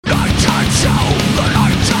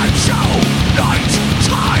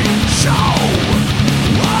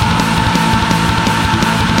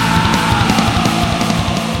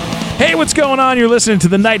Hey, what's going on? You're listening to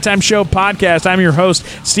the Nighttime Show podcast. I'm your host,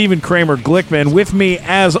 Stephen Kramer Glickman. With me,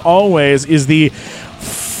 as always, is the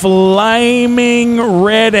flaming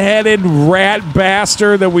red-headed rat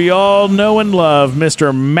bastard that we all know and love,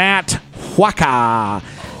 Mr. Matt Walker.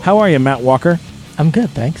 How are you, Matt Walker? I'm good,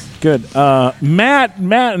 thanks. Good. Matt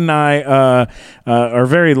and I are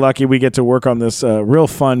very lucky we get to work on this real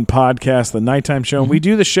fun podcast, the Nighttime Show. And we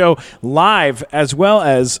do the show live as well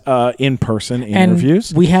as in-person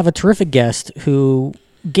interviews. And we have a terrific guest who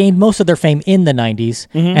gained most of their fame in the 90s.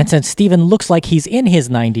 And since Steven looks like he's in his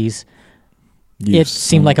 90s, it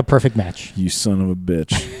seemed like a perfect match. You son of a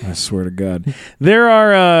bitch. I swear to God. There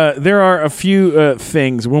are a few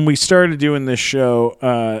things when we started doing this show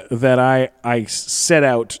that I set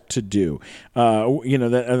out to do.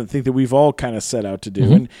 That I think that we've all kind of set out to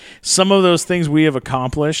do. And some of those things we have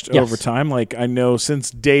accomplished over time. Like, I know since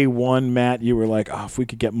day one, Matt, you were like, oh, if we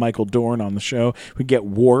could get Michael Dorn on the show, we get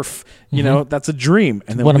Worf, that's a dream.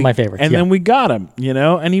 And then one of my favorites. And then we got him,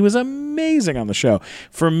 and he was amazing on the show.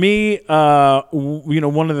 For me,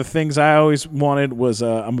 one of the things I always wanted was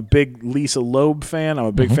I'm a big Lisa Loeb fan. I'm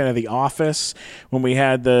a big fan of The Office. When we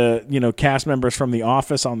had the cast members from The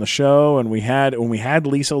Office on the show, and when we had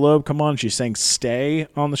Lisa Loeb come on, she sang "Stay"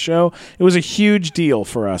 on the show. It was a huge deal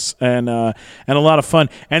for us, and a lot of fun.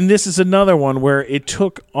 And this is another one where it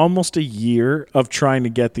took almost a year of trying to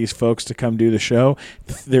get these folks to come do the show.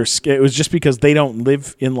 It was just because they don't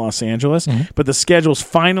live in Los Angeles, but the schedules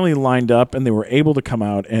finally lined up, and they were able to come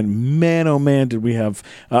out. And man, oh man, did we have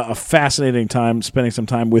a fascinating time spending some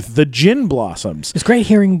time with the Gin Blossoms. It's great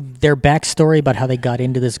hearing their backstory about how they got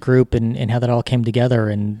into this group and how that all came together,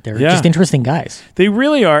 and they're just interesting guys. They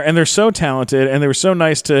really are, and they're so talented, and they were so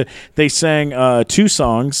nice they sang 2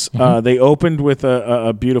 songs. They opened with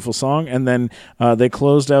a beautiful song, and then they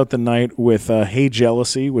closed out the night with Hey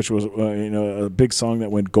Jealousy, which was a big song that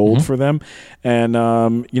went gold for them. And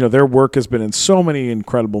their work has been in so many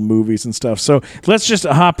incredible movies and stuff. So let's just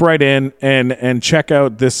hop right in and check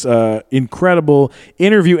out this incredible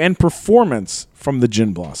interview and performance from the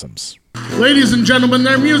Gin Blossoms. Ladies and gentlemen,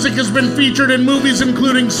 their music has been featured in movies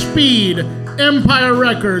including Speed, Empire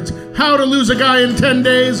Records, How to Lose a Guy in 10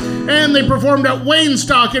 Days, and they performed at Wayne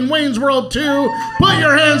Stock in Wayne's World 2. Put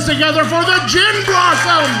your hands together for the Gin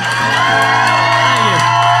Blossoms!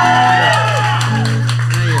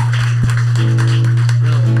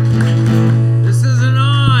 This isn't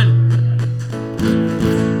on.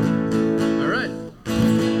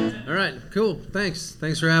 All right, cool. Thanks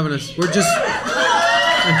for having us.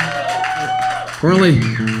 We're only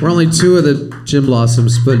 2 of the Gin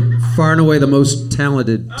Blossoms, but far and away the most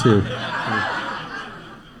talented 2.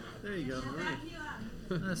 There you go. All right.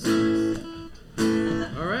 That's nice.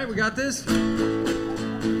 All right, we got this.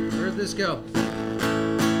 Where'd this go?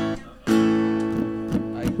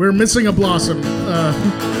 We're missing a blossom. Is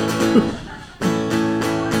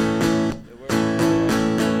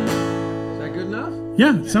that good enough?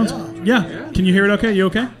 Yeah, sounds. Yeah. Can you hear it? Okay. You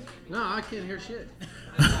okay? No, I can't hear shit.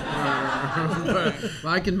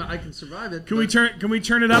 Well, I can survive it. Can we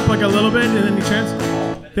turn it up like a little bit and then you chance?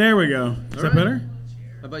 There we go. Is that better?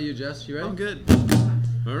 How about you, Jess? You ready? I'm good.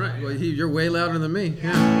 All right. Well, you're way louder than me.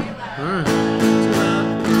 Yeah. All right. Too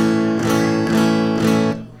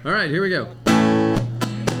loud. All right. Here we go.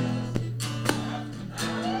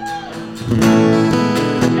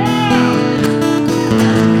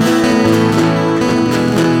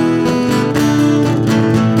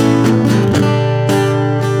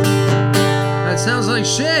 Sounds like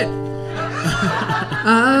shit.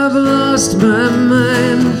 I've lost my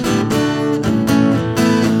mind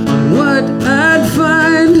on what I'd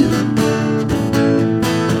find,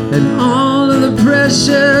 and all of the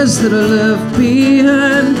pressures that I left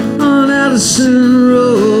behind on Addison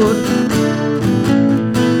Road.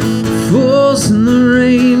 Falls in the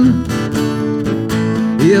rain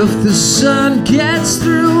if the sun gets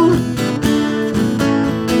through.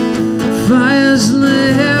 Fires in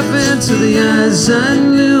the heavens to the eyes I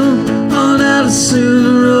knew on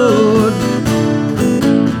Addison Road.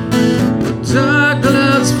 Dark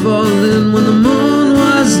clouds falling when the moon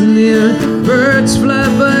was near. Birds fly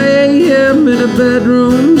by AM in a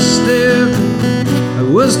bedroom stair. I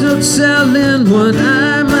was no telling what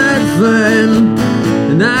I might find,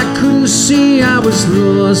 and I couldn't see I was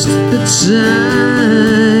lost at the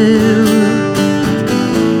time.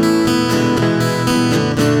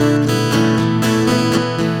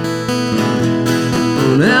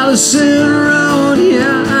 On Addison Road,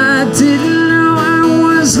 yeah, I didn't know I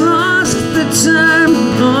was lost at the time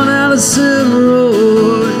on Addison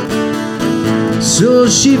Road. So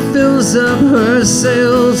she fills up her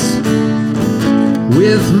sails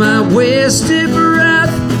with my wasted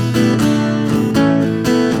breath.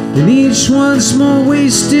 Which one's more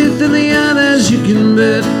wasted than the others? You can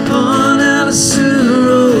bet on Allison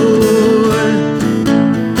Road.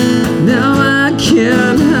 Now I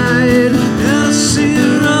can't hide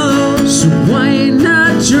Allison Road, so why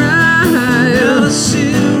not try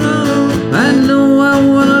Allison Road? I know I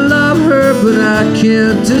wanna love her, but I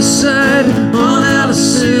can't decide on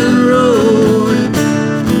Allison Road.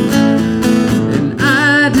 And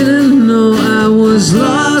I didn't know I was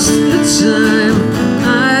lost at the time.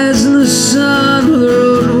 Eyes in the sun, the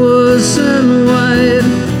road wasn't wide.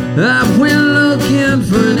 I went looking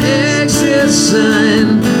for an exit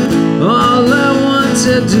sign, all I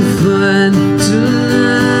wanted to find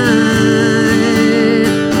tonight.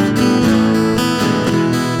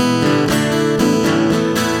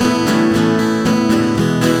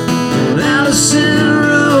 On Allison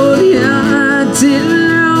Road, yeah, I didn't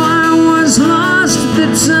know I was lost at the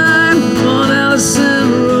time. On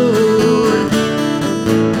Allison Road.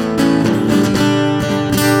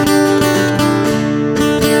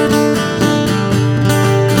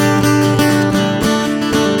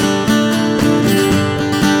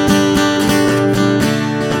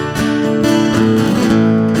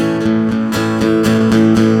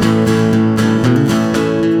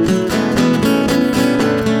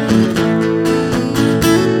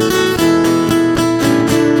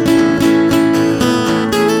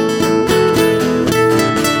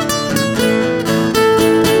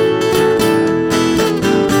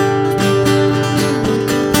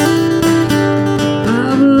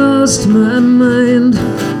 My mind,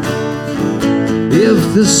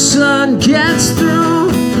 if the sun gets through,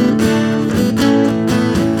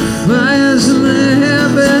 fires in the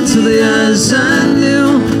heavens to the eyes I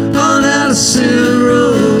knew. On Allison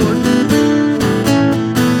Road,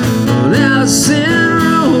 on Allison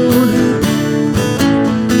Road,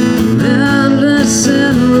 on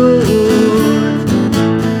Allison Road.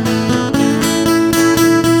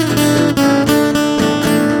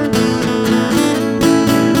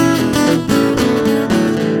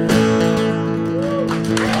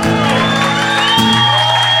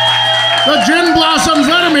 The Gin Blossoms,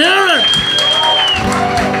 let them hear it.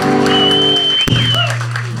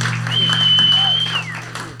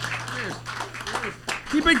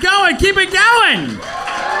 Keep it going, keep it going.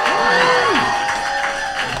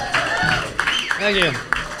 Thank you.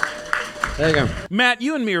 There you go. Matt,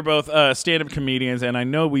 you and me are both stand-up comedians, and I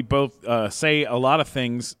know we both say a lot of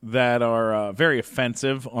things that are very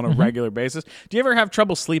offensive on a regular basis. Do you ever have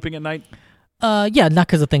trouble sleeping at night? Yeah, not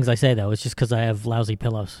because of things I say, though. It's just because I have lousy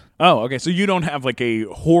pillows. Oh, okay. So you don't have like a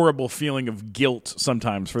horrible feeling of guilt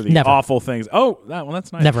sometimes for the Never. awful things. Oh,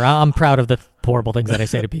 that's nice. Never. I'm proud of the horrible things that I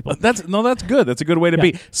say to people. That's good. That's a good way to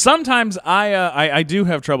be. Sometimes I do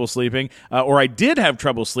have trouble sleeping, or I did have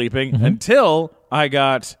trouble sleeping until I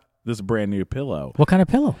got this brand new pillow. What kind of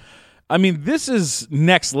pillow? I mean, this is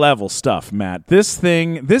next level stuff, Matt. This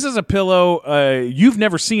is a pillow. You've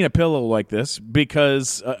never seen a pillow like this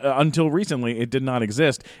because until recently it did not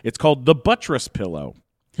exist. It's called the Buttress pillow.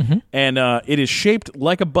 And it is shaped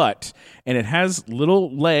like a butt, and it has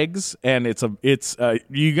little legs, and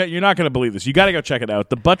you're not going to believe this. You got to go check it out.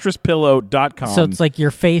 TheButtresspillow.com. So it's like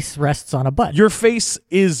your face rests on a butt. Your face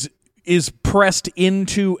is pressed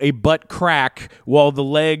into a butt crack while the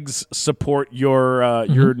legs support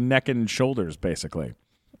your neck and shoulders, basically.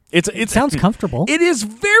 It sounds comfortable. It is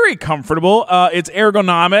very comfortable. It's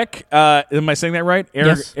ergonomic. Am I saying that right?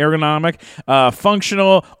 Yes. Ergonomic,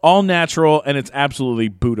 functional, all natural, and it's absolutely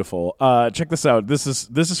beautiful. Check this out. This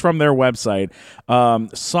is from their website.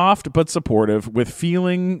 Soft but supportive with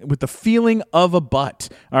the feeling of a butt.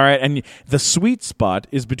 All right, and the sweet spot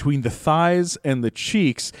is between the thighs and the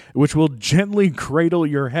cheeks, which will gently cradle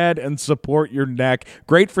your head and support your neck.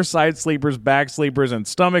 Great for side sleepers, back sleepers, and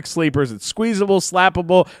stomach sleepers. It's squeezable,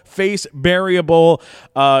 slappable, face variable,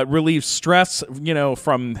 relieves stress,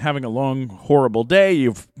 from having a long, horrible day.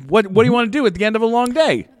 What do you want to do at the end of a long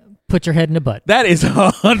day? Put your head in a butt. That is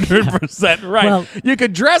 100% right. Well, you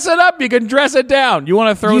can dress it up, you can dress it down. You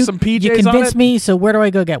want to throw some PJs on it? You convinced me, so where do I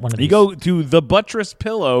go get one of these? You go to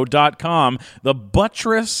thebutresspillow.com,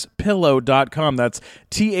 thebutresspillow.com. That's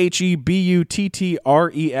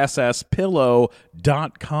THEBUTTRESS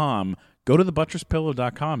pillow.com. Go to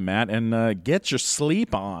thebutresspillow.com, Matt, and get your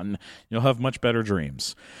sleep on. You'll have much better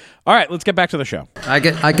dreams. All right, let's get back to the show. I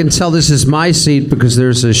can tell this is my seat because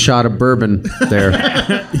there's a shot of bourbon there.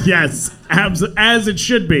 Yes, as it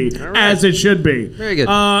should be. Right. As it should be. Very good.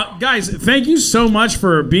 Guys, thank you so much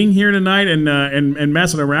for being here tonight and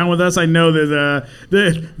messing around with us. I know that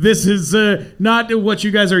this is not what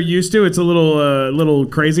you guys are used to. It's a little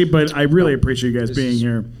crazy, but I really appreciate you guys being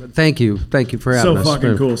here. Thank you. Thank you for having us. So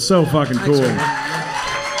fucking cool. So fucking cool.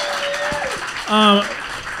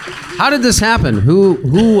 How did this happen?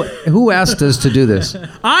 Who asked us to do this?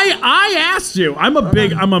 I asked you. I'm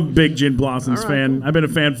a big Gin Blossoms fan. I've been a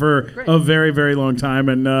fan for a very, very long time,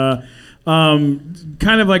 and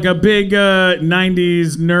kind of like a big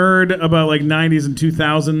 90s nerd about like 90s and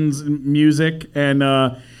 2000s music. And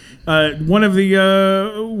one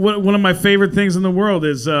of my favorite things in the world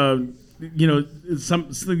is some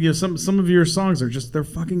of your songs are they're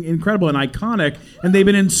fucking incredible and iconic, and they've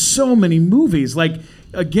been in so many movies, like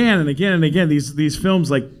again and again and again. These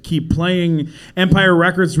films like keep playing. Empire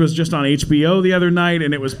Records was just on HBO the other night,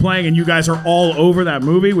 and it was playing, and you guys are all over that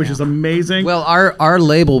movie, which is amazing. Well, our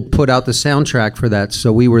label put out the soundtrack for that,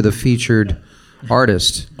 so we were the featured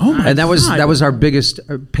artist. Oh my And that God. was our biggest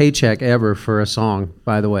paycheck ever for a song,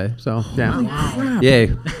 by the way. So yeah, crap. yay!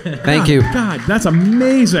 Thank you, God, that's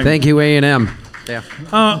amazing. thank you, A&M. Yeah.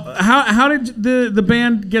 How did the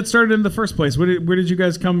band get started in the first place? Where did you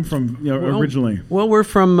guys come from originally? Well, we're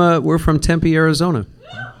from Tempe, Arizona.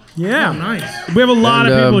 Yeah, nice. We have a lot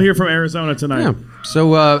And, of people here from Arizona tonight. Yeah.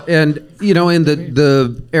 So and in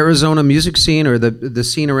the Arizona music scene, or the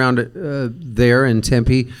scene around there in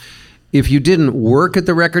Tempe, if you didn't work at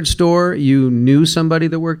the record store, you knew somebody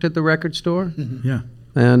that worked at the record store. Yeah.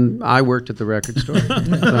 And I worked at the record store.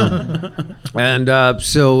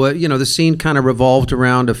 So the scene kind of revolved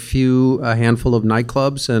around a handful of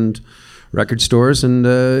nightclubs and record stores, and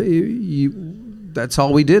that's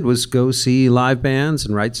all we did was go see live bands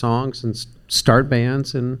and write songs and start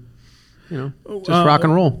bands and just rock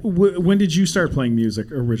and roll. When did you start playing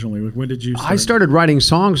music originally? When did you start? I started writing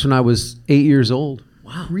songs when I was 8 years old.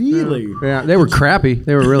 Wow. Really? Yeah, they were crappy.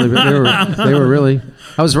 They were really. They were really.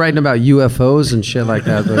 I was writing about UFOs and shit like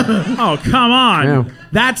that. But, Oh, come on. Yeah.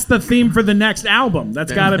 That's the theme for the next album.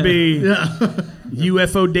 That's got to be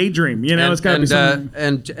UFO Daydream. It's got to be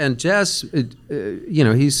something. and Jess,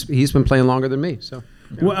 he's been playing longer than me. So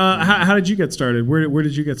How did you get started? Where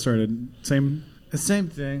did you get started? Same. The same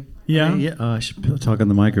thing. Yeah? I mean, I should talk on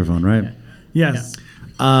the microphone, right? Yes.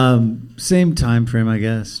 Same time frame, I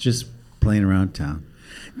guess. Just playing around town.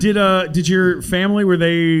 Did your family, were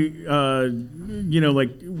they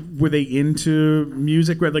were they into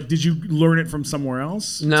music? Like, did you learn it from somewhere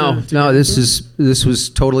else? no. This was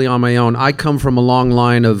totally on my own. I come from a long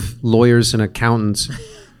line of lawyers and accountants,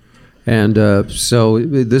 and so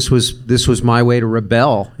this was my way to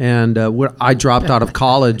rebel. And I dropped out of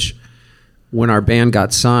college when our band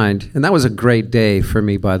got signed, and that was a great day for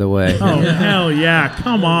me, by the way. Oh, hell yeah.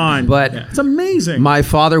 Come on. But it's amazing. my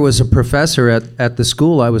father was a professor at the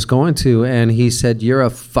school I was going to, and he said, "You're a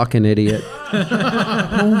fucking idiot."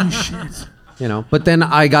 Holy shit. But then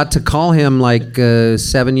I got to call him like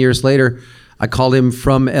 7 years later. I called him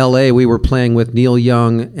from L.A. We were playing with Neil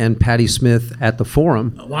Young and Patti Smith at the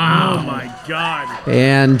Forum. Wow. Oh, my God.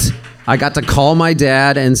 And I got to call my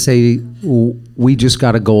dad and say, "We just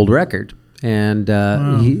got a gold record." And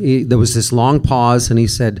there was this long pause, and he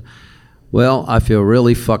said, "Well, I feel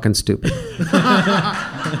really fucking stupid."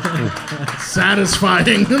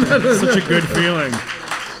 Satisfying. Such a good feeling.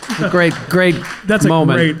 Great That's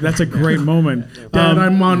moment. That's a great moment. Dad,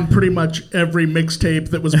 I'm on pretty much every mixtape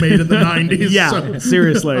that was made in the 90s. Yeah, so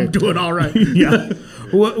seriously. I'm doing all right. Yeah.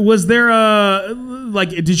 Was there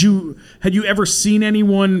had you ever seen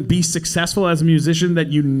anyone be successful as a musician that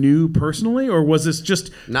you knew personally, or was this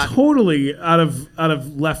just totally out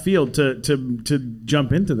of left field to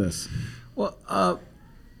jump into this? Well,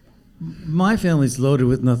 my family's loaded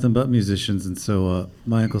with nothing but musicians, and so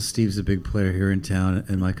my Uncle Steve's a big player here in town,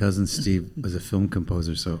 and my cousin Steve was a film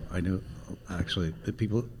composer, so I knew actually that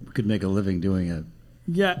people could make a living doing it.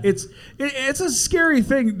 Yeah, it's a scary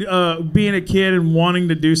thing, being a kid and wanting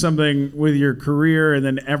to do something with your career, and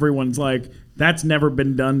then everyone's like, "That's never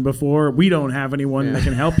been done before. We don't have anyone that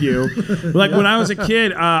can help you." Like when I was a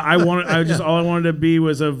kid, all I wanted to be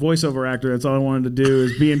was a voiceover actor. That's all I wanted to do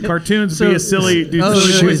is be in cartoons, do silly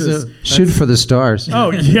voices. Shoot for the stars.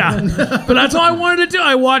 Oh yeah, but that's all I wanted to do.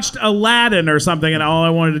 I watched Aladdin or something, and all I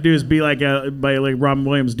wanted to do is be like Robin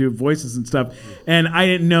Williams, do voices and stuff. And I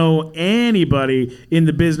didn't know anybody in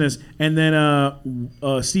the business. And then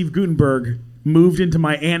Steve Gutenberg moved into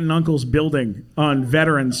my aunt and uncle's building on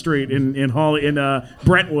Veteran Street in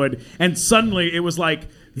Brentwood, and suddenly it was like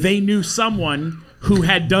they knew someone who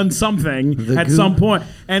had done something at Goop. some point.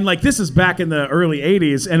 And like this is back in the early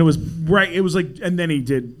 80s, and it was like, and then he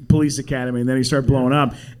did Police Academy, and then he started blowing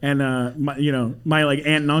up. And my like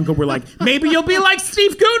aunt and uncle were like, maybe you'll be like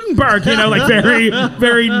Steve Guttenberg, like very,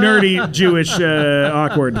 very nerdy Jewish,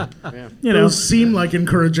 awkward. Those seem like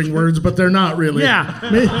encouraging words, but they're not really. Yeah.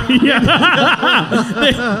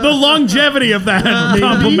 the longevity of that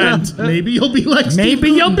compliment. Maybe you'll be like Steve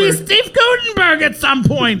Maybe you'll be Guttenberg. Steve Guttenberg at some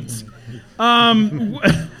point. When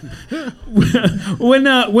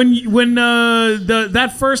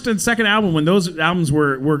that first and second album, when those albums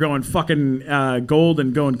were going fucking gold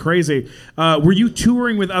and going crazy, were you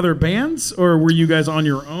touring with other bands, or were you guys on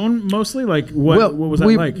your own mostly? Like what was that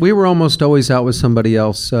like? We were almost always out with somebody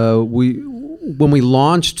else. When we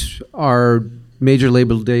launched our major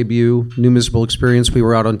label debut, New Miserable Experience, we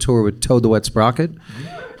were out on tour with Toad the Wet Sprocket,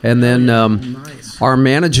 and then our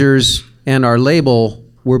managers and our label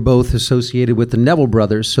were both associated with the Neville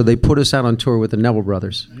Brothers, so they put us out on tour with the Neville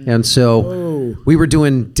Brothers. And so we were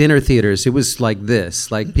doing dinner theaters. It was like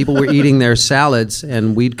this. Like people were eating their salads,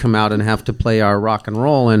 and we'd come out and have to play our rock and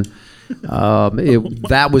roll, and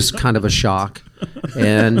that was kind of a shock.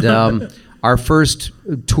 And our first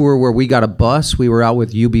tour where we got a bus, we were out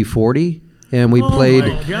with UB40, and we played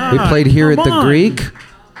here at the Greek.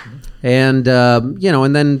 And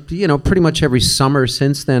and then pretty much every summer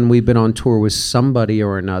since then we've been on tour with somebody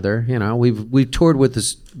or another. We've toured with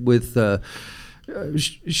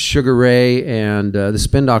Sugar Ray and the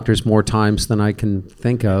Spin Doctors more times than I can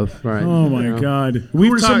think of. Right? Oh my God! Who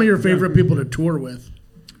were some of your favorite people to tour with?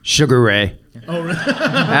 Sugar Ray. Oh, really?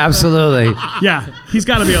 Absolutely. Yeah, he's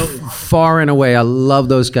got to be far and away. I love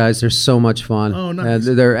those guys. They're so much fun. Oh, nice.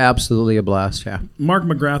 They're absolutely a blast. Yeah. Mark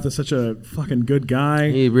McGrath is such a fucking good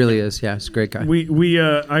guy. He really is. Yeah, he's a great guy. I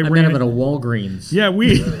met him at a Walgreens. Yeah,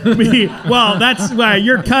 well, that's why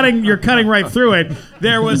you're cutting right through it.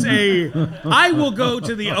 There was I will go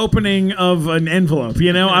to the opening of an envelope,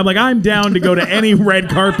 I'm like, I'm down to go to any red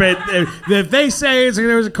carpet. If they say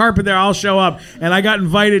there was a carpet there, I'll show up. And I got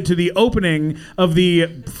invited to the opening of the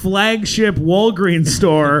flagship Walgreens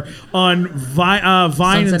store on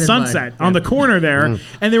Vine and Sunset on the corner there.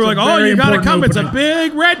 And they were like, oh, you got to come. It's a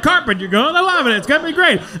big red carpet. You're going to love it. It's going to be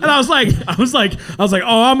great. And I was like,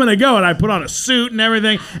 oh, I'm going to go. And I put on a suit and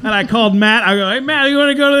everything. And I called Matt. I go, hey, Matt, you want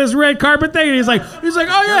to go to this red carpet thing? And he's like,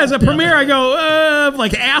 oh, yeah, it's a premiere. I go,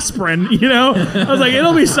 like aspirin, I was like,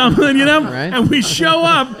 it'll be something, Right. And we show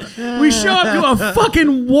up to a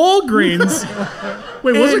fucking Walgreens.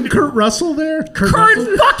 Wait, wasn't Kurt Russell there? Kurt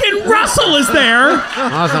fucking Russell is there.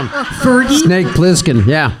 Awesome. Fergie? Snake Plissken.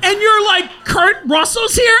 Yeah. And you're like, Kurt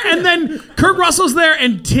Russell's here? And then Kurt Russell's there,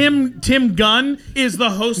 and Tim Gunn is the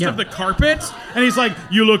host of The Carpet. And he's like,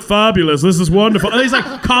 you look fabulous. This is wonderful. And he's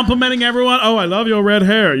like complimenting everyone. Oh, I love your red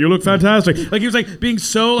hair. You look fantastic. Like he was like being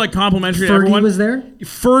so like complimentary to everyone. Fergie was there?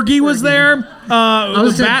 Fergie was there. I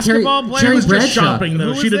was the at basketball player Terry was just Bradshaw. shopping, though.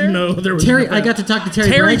 No, Who she was didn't there? know there was Terry, I got to talk to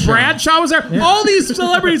Terry Bradshaw was there. Yeah. All these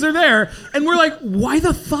celebrities are there. And we're like, why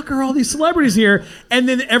the fuck are all these celebrities here? And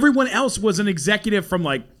then everyone else was an executive from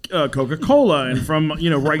like Coca-Cola and from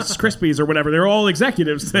Rice Krispies or whatever. They're all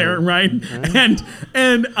executives there, right?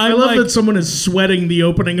 And I love that someone is sweating the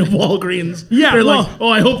opening of Walgreens. Yeah, they're like, oh,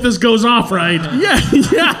 I hope this goes off right. Yeah.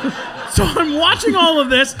 So I'm watching all of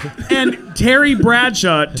this, and Terry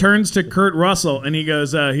Bradshaw turns to Kurt Russell, and he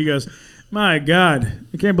goes, my God,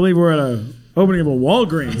 I can't believe we're at a opening of a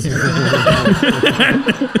Walgreens.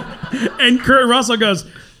 and Kurt Russell goes,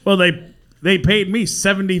 well, they paid me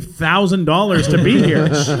 $70,000 to be here.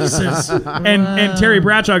 Jesus. And Terry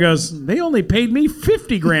Bradshaw goes, they only paid me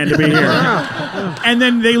 $50,000 to be here. And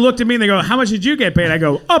then they looked at me and they go, how much did you get paid? I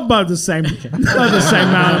go, about the same amount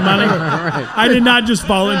of money. I did not just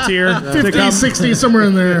volunteer. 50, 60, somewhere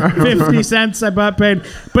in there. 50 cents I got paid.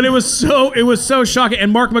 But it was so shocking.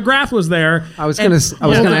 And Mark McGrath was there. I was gonna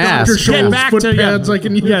ask. Get back foot to pads I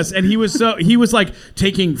can use. Yes, and he was like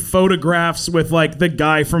taking photographs with like the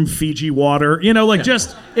guy from Fiji Water.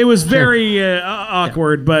 Just it was very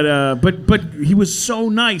awkward, but he was so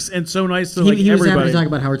nice and so nice to he was everybody. happy to talk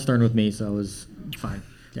about Howard Stern with me, so it was fine.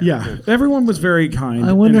 Yeah, everyone was very kind.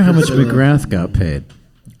 I wonder how much McGrath got paid.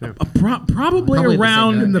 Probably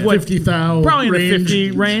around in the 50,000 probably in the range.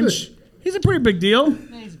 50 range. He's a pretty big deal.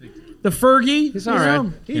 The Fergie, He's all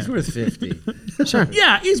right. He's worth 50. Sure.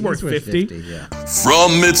 Yeah, he's worth 50. Yeah.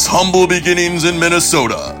 From its humble beginnings in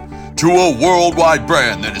Minnesota to a worldwide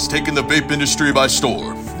brand that has taken the vape industry by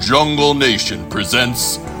storm, Jungle Nation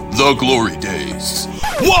presents The Glory Days.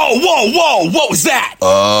 Whoa! What was that?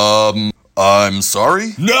 I'm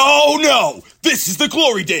sorry? No! This is The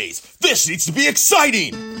Glory Days. This needs to be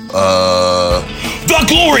exciting. The The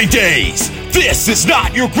Glory Days! This is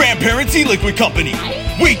not your grandparents' e-liquid company.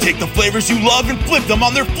 We take the flavors you love and flip them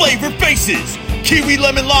on their flavor faces. Kiwi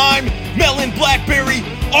lemon lime, melon blackberry.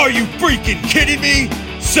 Are you freaking kidding me?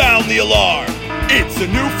 Sound the alarm. It's a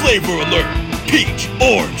new flavor alert. Peach,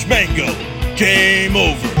 orange, mango. Game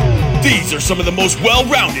over. These are some of the most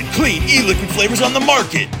well-rounded, clean e-liquid flavors on the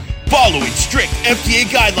market. Following strict FDA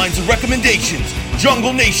guidelines and recommendations,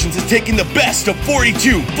 Jungle Nations is taking the best of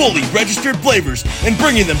 42 fully registered flavors and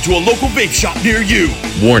bringing them to a local vape shop near you.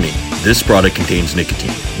 Warning, this product contains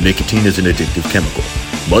nicotine. Nicotine is an addictive chemical.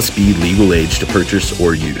 Must be legal age to purchase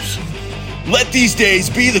or use. Let these days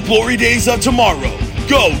be the glory days of tomorrow.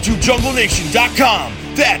 Go to junglenation.com.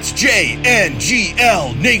 That's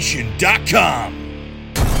JNGLNation.com.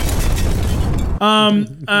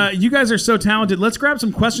 You guys are so talented. Let's grab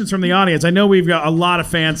some questions from the audience. I know we've got a lot of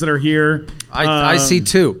fans that are here. I see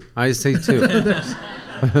two.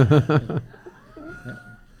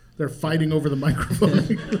 They're fighting over the microphone.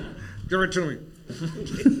 Give it to me.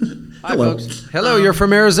 Hi, folks. Hello, you're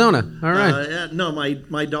from Arizona. All right. No,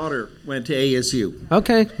 my daughter went to ASU.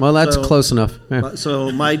 Okay, well, that's close enough. Yeah.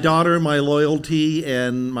 So my daughter, my loyalty,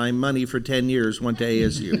 and my money for 10 years went to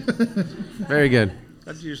ASU. Very good.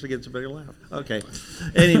 That usually gets a bigger laugh. Okay.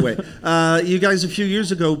 Anyway, you guys a few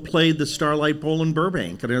years ago played the Starlight Bowl in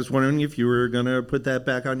Burbank, and I was wondering if you were going to put that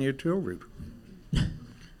back on your tour route.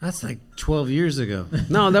 That's like 12 years ago.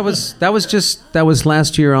 No, that was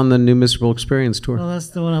last year on the New Miserable Experience tour. Oh, that's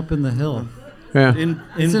the one up in the hill. Yeah. In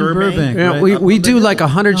It's Burbank. Yeah, right? we do like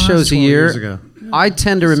 100 shows a 12 year. years ago. I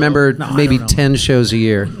tend to remember maybe I don't know. 10 shows a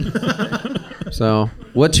year. So,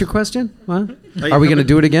 what's your question? What? Are we going to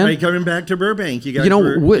do it again? Are you coming back to Burbank? You guys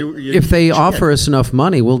if they offer us enough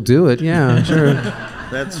money, we'll do it. Yeah, sure.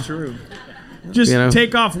 That's true. Just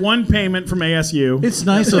take off one payment from ASU. It's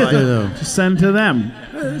nice up there, though. Just send to them.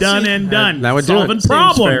 Done and done. That would do Solving it.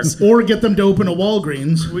 problems. Or get them to open a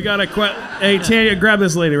Walgreens. We got a Hey, Tanya, grab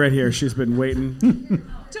this lady right here. She's been waiting.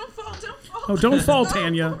 Don't fall. Oh, don't fall,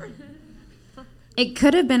 Tanya. It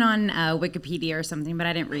could have been on Wikipedia or something, but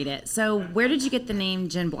I didn't read it. So where did you get the name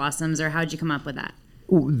Gin Blossoms, or how'd you come up with that?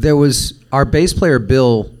 There was our bass player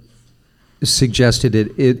Bill suggested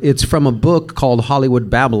it. It's from a book called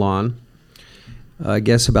Hollywood Babylon, I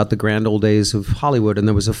guess about the grand old days of Hollywood, and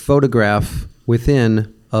there was a photograph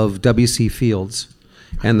within of W.C. Fields,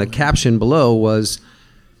 and the caption below was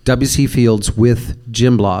W.C. Fields with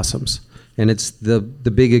gin blossoms, and it's the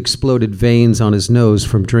big exploded veins on his nose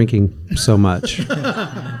from drinking so much.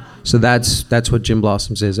 So that's what Gin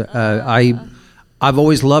Blossoms is. I've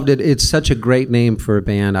always loved it. It's such a great name for a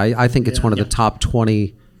band. I think it's one of the top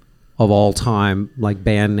 20 of all time, like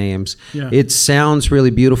band names. Yeah. It sounds really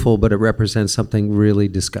beautiful, but it represents something really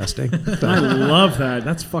disgusting. I love that.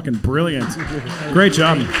 That's fucking brilliant. Great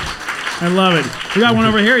job. I love it. We got one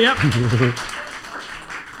over here. Yep.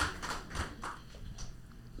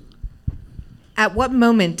 At what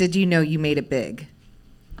moment did you know you made it big?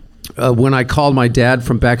 When I called my dad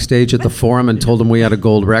from backstage at the Forum and told him we had a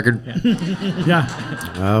gold record. Yeah.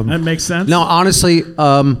 That makes sense. No, honestly,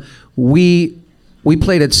 we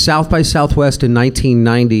played at South by Southwest in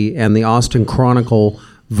 1990, and the Austin Chronicle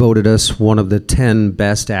voted us one of the 10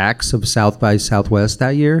 best acts of South by Southwest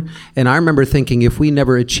that year. And I remember thinking, if we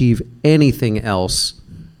never achieve anything else,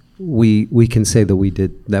 we can say that we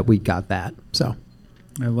got that. So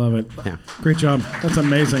I love it. Yeah. Great job. That's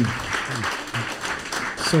amazing.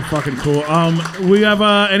 So fucking cool. We have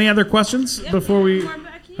any other questions before we?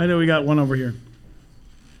 I know we got one over here.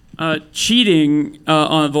 Cheating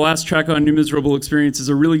on the last track on New Miserable Experience is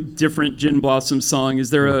a really different Gin Blossom song.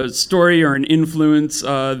 Is there a story or an influence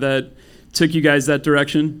that took you guys that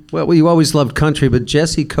direction? Well, we always loved country, but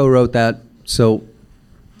Jesse co-wrote that. So,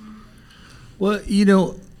 well,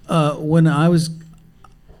 when I was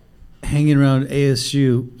hanging around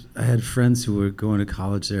ASU, I had friends who were going to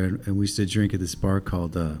college there, and we used to drink at this bar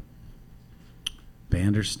called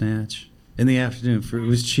Bandersnatch in the afternoon. It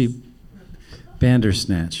was cheap.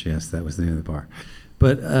 Bandersnatch, yes, that was the name of the bar.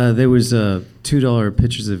 But there was $2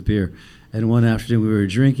 pitchers of beer, and one afternoon we were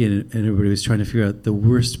drinking, and everybody was trying to figure out the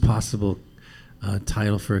worst possible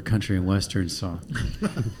title for a country and western song.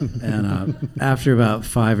 And after about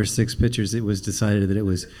 5 or 6 pitchers, it was decided that it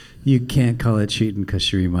was "You Can't Call It Cheating Because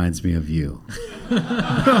She Reminds Me of You." and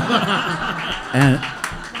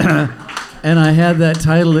I had that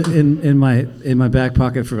title in my back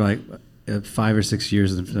pocket for like 5 or 6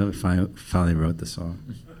 years, and finally wrote the song.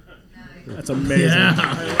 That's amazing. Yeah.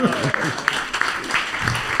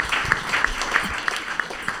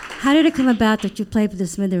 How did it come about that you played for the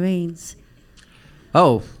Smithereens?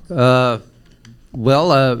 for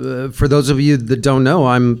those of you that don't know,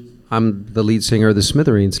 I'm I'm the lead singer of the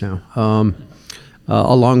Smithereens now,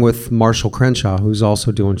 along with Marshall Crenshaw, who's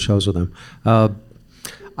also doing shows with them.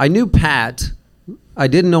 I knew Pat. I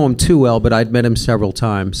didn't know him too well, but I'd met him several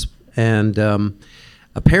times. And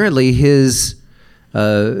apparently his,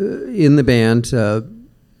 in the band,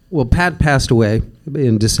 Pat passed away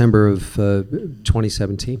in December of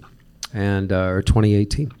 2017, or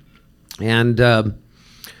 2018. And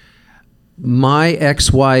my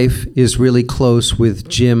ex-wife is really close with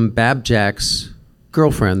Jim Babjack's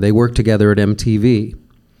girlfriend. They work together at MTV.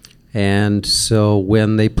 And so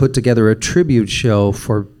when they put together a tribute show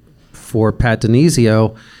for Pat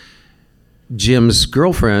Denizio, Jim's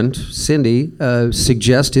girlfriend, Cindy,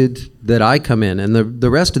 suggested that I come in. And the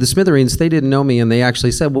rest of the Smithereens, they didn't know me, and they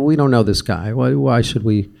actually said, well, we don't know this guy. Why should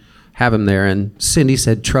we have him there? And Cindy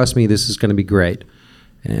said, trust me, this is going to be great.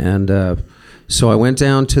 And so I went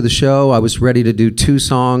down to the show. I was ready to do 2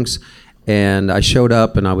 songs, and I showed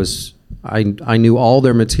up, and I knew all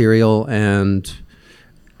their material, and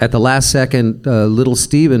at the last second, Little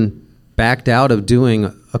Steven backed out of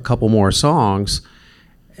doing a couple more songs,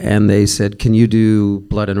 and they said, can you do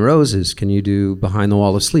Blood and Roses? Can you do Behind the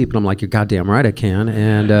Wall of Sleep? And I'm like, you're goddamn right I can.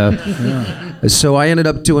 And so I ended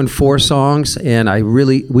up doing 4 songs, and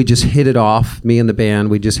we just hit it off, me and the band,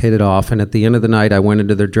 we just hit it off. And at the end of the night, I went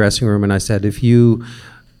into their dressing room and I said, if you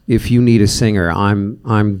need a singer,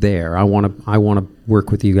 I'm there. I want to work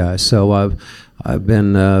with you guys. So I've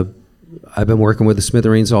been working with the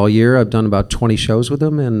Smithereens all year. I've done about 20 shows with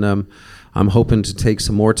them, and I'm hoping to take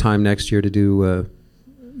some more time next year to do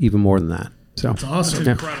even more than that. So that's awesome.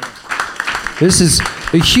 Yeah. Incredible. This is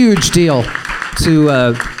a huge deal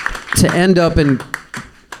to end up in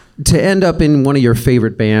one of your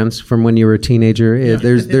favorite bands from when you were a teenager. Yeah.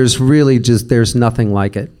 There's really there's nothing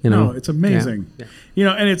like it. No, it's amazing. Yeah. You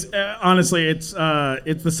know, and it's honestly, it's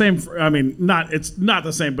the same. It's not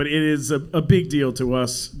the same, but it is a big deal to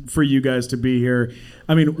us for you guys to be here.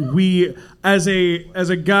 I mean, we as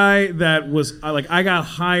a guy that was I got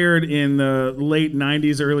hired in the late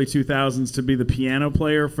 '90s, early 2000s to be the piano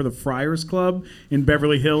player for the Friars Club in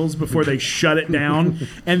Beverly Hills before they shut it down.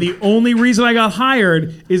 And the only reason I got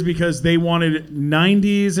hired is because they wanted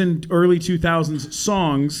 '90s and early 2000s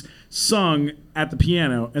songs sung at the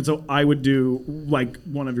piano, and so I would do like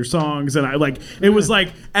one of your songs, and it was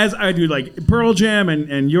as I do like Pearl Jam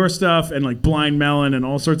and your stuff and like Blind Melon and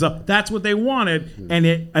all sorts of stuff. That's what they wanted,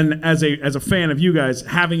 and as a fan of you guys,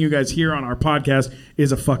 having you guys here on our podcast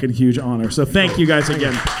is a fucking huge honor. So thank you guys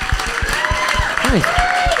again.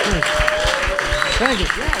 Thank you.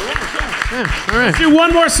 Yeah. All right. Let's do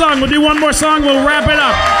one more song. We'll do one more song. We'll wrap it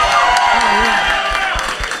up.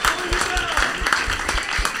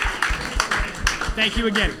 Thank you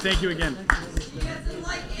again. Thank you again.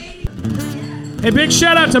 A big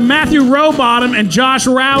shout out to Matthew Rowbottom and Josh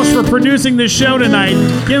Roush for producing this show tonight.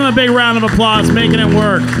 Give them a big round of applause, making it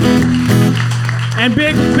work. And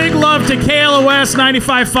big love to KLOS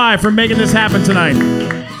 95.5 for making this happen tonight.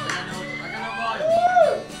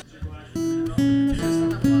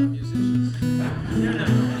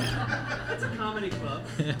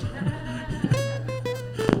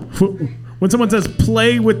 When someone says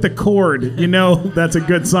play with the chord, you know that's a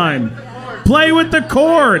good sign. Play with the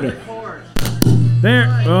chord. There.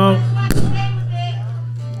 Oh.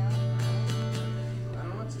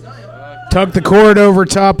 Tug the cord over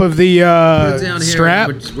top of the Put it down here. strap.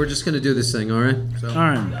 We're just going to do this thing, all right? So. All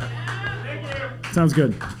right. Sounds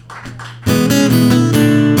good.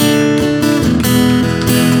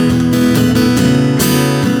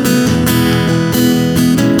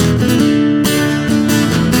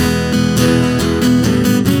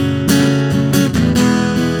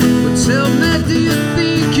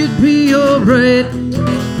 Right.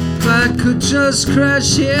 If I could just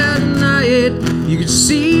crash here tonight, you could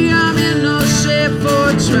see I'm in no shape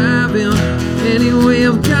for driving. Anyway,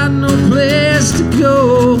 I've got no place to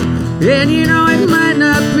go, and you know it might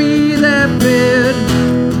not be that bad.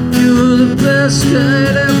 You were the best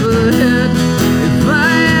I'd ever had. If I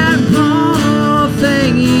had known the whole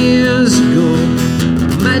thing years ago,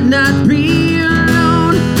 I might not be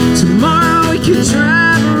alone. Tomorrow we could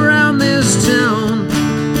drive around this town.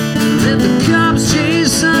 Let the cops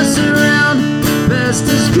chase us around. Past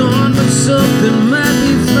is gone, but something might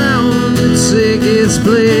be found to take its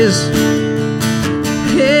place.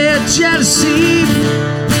 Hey, jealousy.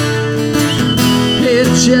 Hey,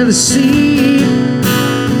 jealousy.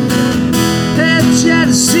 Hey,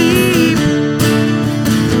 jealousy.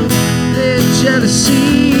 Hey,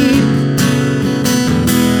 jealousy.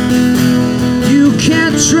 You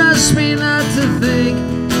can't trust me not to think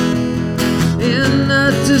and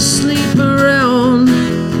not to sleep around.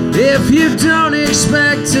 If you don't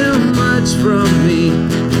expect to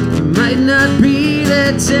not be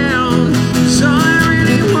that town. So I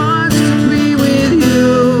really want to be with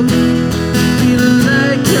you, feeling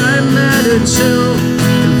like I matter too.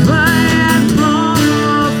 If I had blown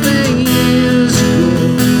off 8 years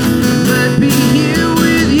ago, I might be here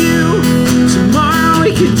with you. Tomorrow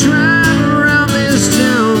we could drive around this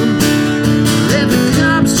town, let the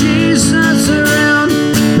cops chase us around.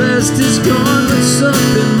 Past is gone, but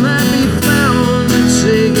something might be found to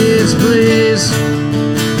take its place.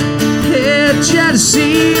 Hey, try to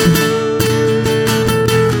see.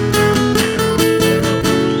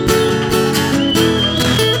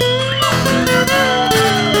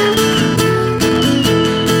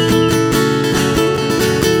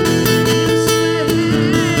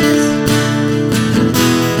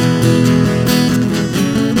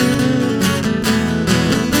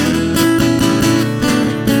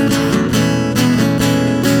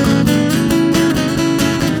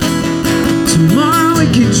 Tomorrow we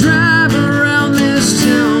could drive around this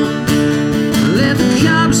town, let the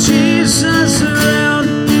cops chase us around.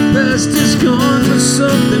 Past is gone, but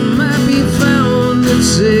something might be found to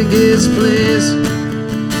take its place.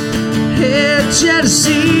 Hey, try to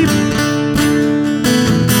see.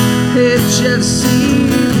 Hey, try to see.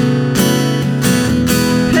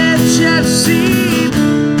 Hey, try to see.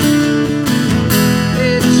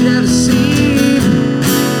 Hey, try to see.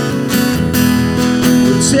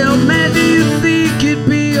 Tell me, do you think it'd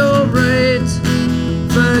be alright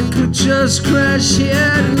if I could just crash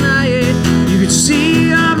here tonight? You could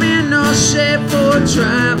see I'm in no shape for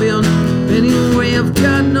driving. Anyway, I've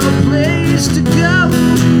got no place to go,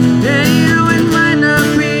 and you know it might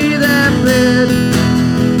not be that bad.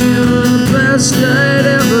 You're the best I'd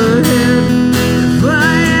ever had. If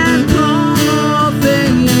I had blown off 8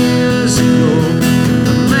 years ago,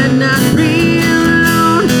 I might not be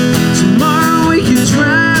alone. Tomorrow we could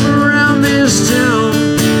drive around this town,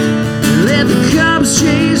 let the cops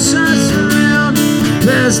chase us around.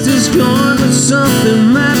 Past is gone, but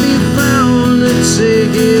something might be found to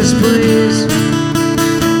take its place.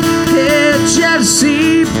 Hey, try to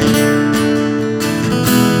see.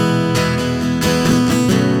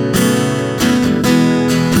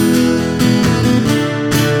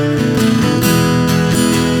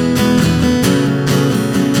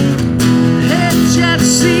 Hey, try to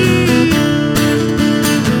see.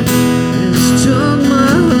 It's took my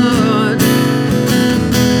heart.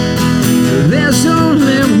 There's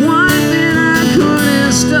only one thing I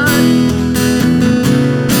couldn't start.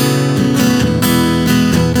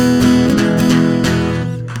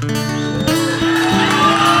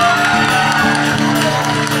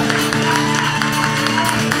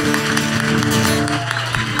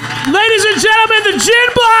 Ladies and gentlemen, the Gin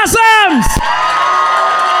Blossoms!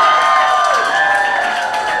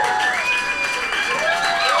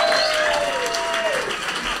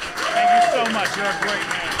 Thank you so much. You're a great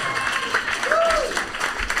man.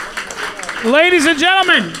 Ladies and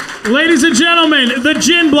gentlemen, the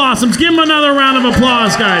Gin Blossoms. Give them another round of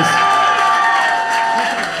applause, guys.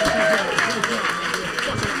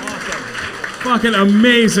 Fucking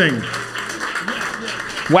amazing.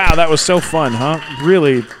 Wow, that was so fun, huh?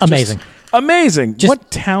 Really Amazing. Amazing. What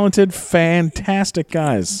talented, fantastic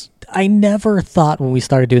guys. I never thought when we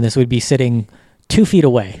started doing this we'd be sitting 2 feet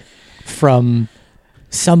away from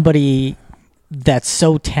somebody that's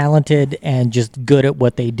so talented and just good at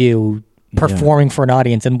what they do, performing for an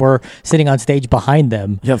audience, and we're sitting on stage behind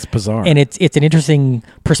them. Yeah, it's bizarre. And it's an interesting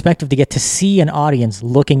perspective to get to see an audience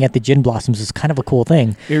looking at the Gin Blossoms is kind of a cool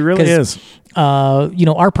thing. It really is.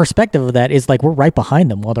 Our perspective of that is like we're right behind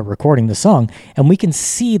them while they're recording the song, and we can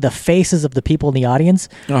see the faces of the people in the audience.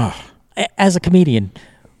 As a comedian,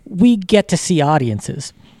 we get to see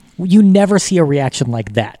audiences. You never see a reaction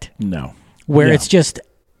like that. No. Where it's just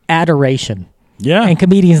adoration. Yeah. And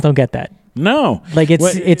comedians don't get that. No. Like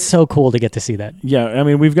it's so cool to get to see that. Yeah, I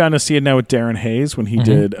mean, we've gotten to see it now with Darren Hayes when he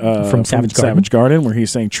did From Savage Garden, where he's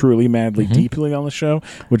saying truly, madly, deeply on the show,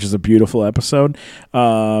 which is a beautiful episode.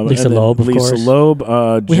 Lisa Loeb, of course.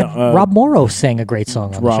 We have Rob Morrow sang a great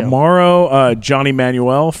song on the show. Rob Morrow, Johnny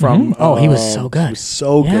Manuel from... he was so good. He was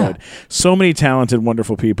so good. So many talented,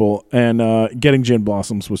 wonderful people, and getting Gin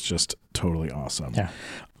Blossoms was just totally awesome. Yeah.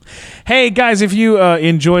 Hey, guys, if you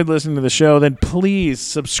enjoyed listening to the show, then please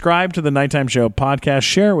subscribe to the Nighttime Show podcast.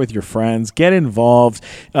 Share it with your friends. Get involved.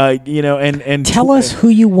 And tell us who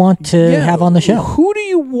you want to have on the show. Who do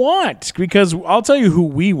you want? Because I'll tell you who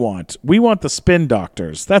we want. We want the Spin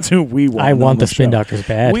Doctors. That's who we want. I want the Spin Doctors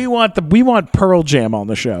bad. We want Pearl Jam on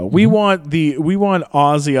the show. We want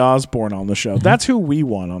Ozzy Osbourne on the show. That's who we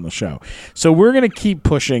want on the show. So we're gonna keep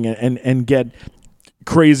pushing and get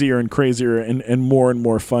crazier and crazier and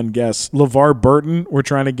more fun guests. LeVar Burton, we're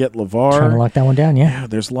trying to get LeVar. Trying to lock that one down, yeah.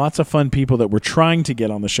 There's lots of fun people that we're trying to get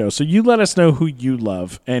on the show. So you let us know who you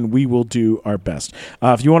love, and we will do our best.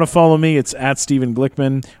 If you want to follow me, it's at Stephen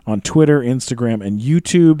Glickman on Twitter, Instagram, and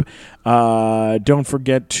YouTube. Don't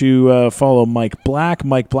forget to follow Mike Black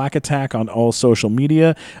Attack on all social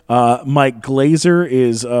media. Mike Glazer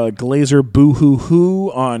is Glazer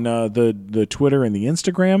Boo-Hoo-Hoo on the Twitter and the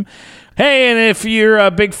Instagram. Hey, and if you're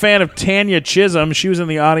a big fan of Tanya Chisholm, she was in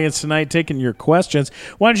the audience tonight taking your questions.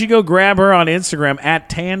 Why don't you go grab her on Instagram at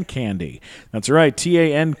Tan Candy? That's right,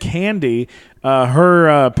 TAN Candy.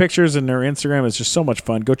 Her pictures and her Instagram is just so much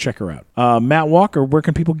fun. Go check her out. Matt Walker, where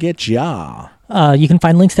can people get ya? You can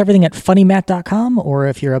find links to everything at funnymatt.com, or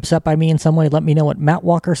if you're upset by me in some way, let me know at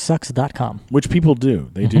mattwalkersucks.com. Which people do.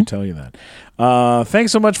 They do tell you that.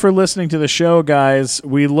 Thanks so much for listening to the show, guys.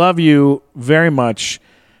 We love you very much,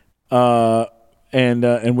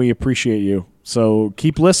 and we appreciate you. So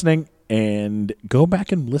keep listening and go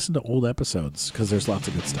back and listen to old episodes because there's lots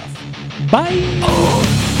of good stuff. Bye!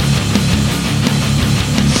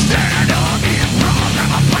 Stand up in front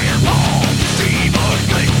of a player wall. Steve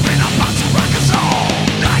Glickman, I'm about to rock us all.